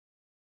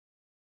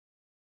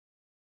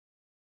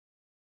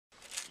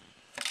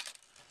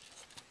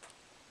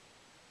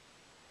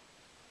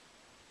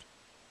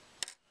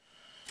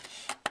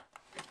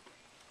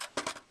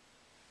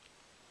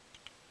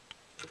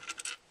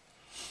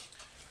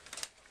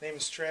name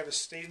is Travvis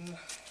Stayton.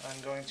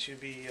 I'm going to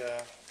be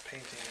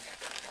painting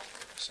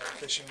some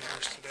fishing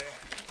lures today.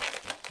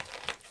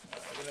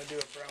 I'm going to do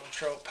a brown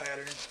trout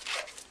pattern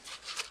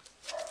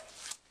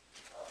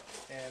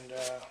and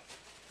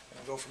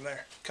go from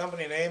there.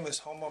 Company name is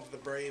Home of the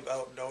Brave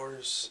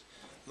Outdoors,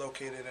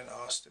 located in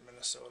Austin,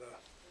 Minnesota.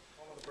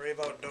 Home of the Brave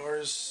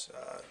Outdoors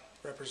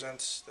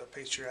represents the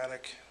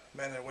patriotic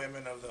men and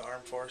women of the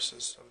armed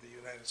forces of the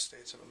United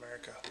States of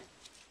America.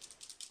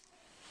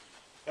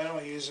 I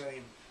don't use any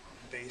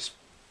base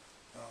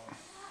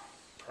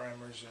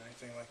primers or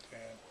anything like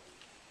that.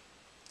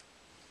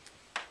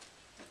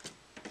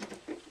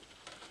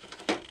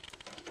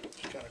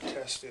 Just kind of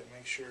test it,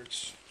 make sure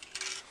it's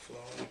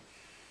flowing.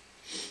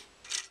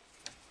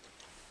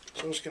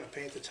 So I'm just going to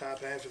paint the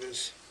top half of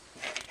this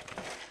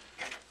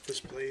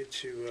blade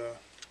to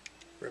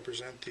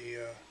represent the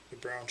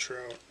brown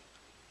trout.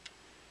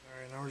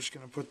 Alright, now we're just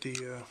going to put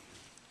the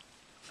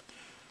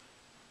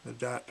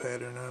dot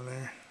pattern on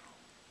there.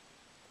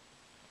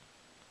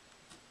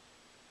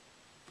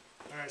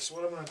 Alright, so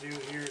what I'm going to do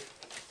here, I'm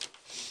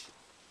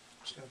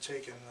just going to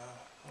take and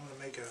I'm going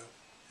to make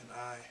an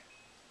eye.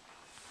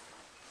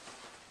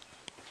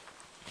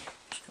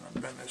 Just going to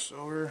bend this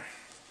over.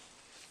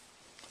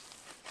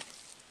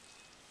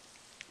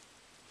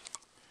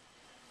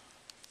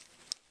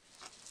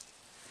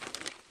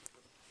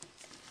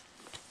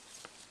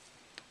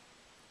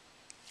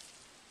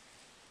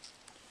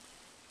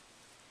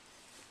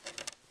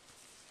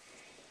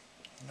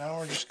 Now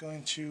we're just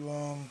going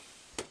to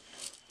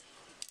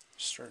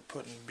start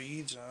putting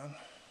beads on,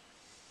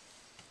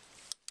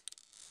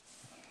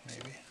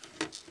 maybe.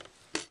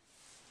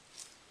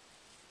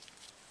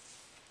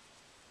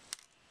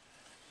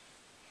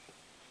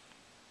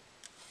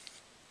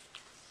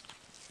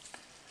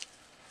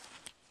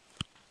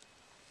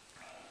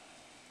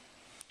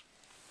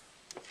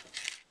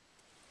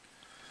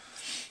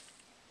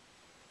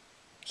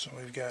 So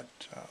we've got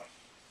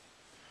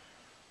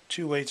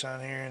 2 weights on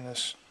here, and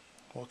this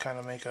will kind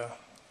of make a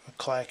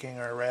clacking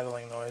or a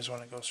rattling noise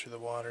when it goes through the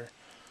water.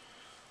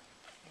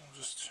 We'll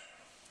just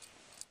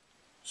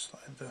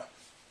slide the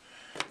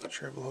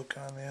treble hook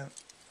on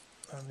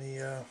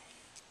the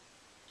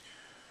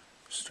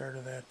start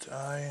of that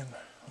eye, and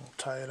we'll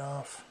tie it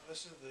off.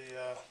 This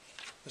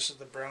is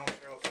the brown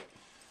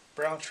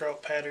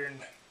trout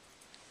pattern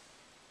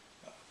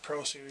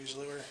Pro Series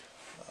lure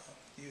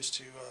used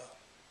to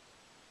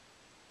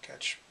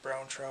catch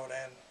brown trout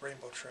and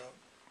rainbow trout.